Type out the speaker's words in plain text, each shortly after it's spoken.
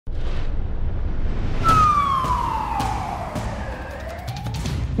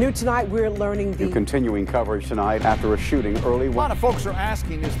New tonight, we're learning the continuing coverage tonight after a shooting early. A lot of folks are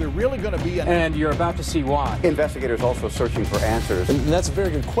asking, is there really going to be an... And you're about to see why. Investigators also searching for answers. And that's a very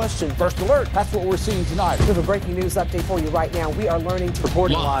good question. First alert, that's what we're seeing tonight. We have a breaking news update for you right now. We are learning to...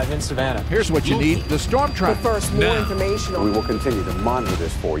 Reporting live in Savannah. Here's what you need, the storm track. But first, more information on... We will continue to monitor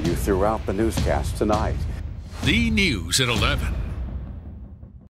this for you throughout the newscast tonight. The News at 11.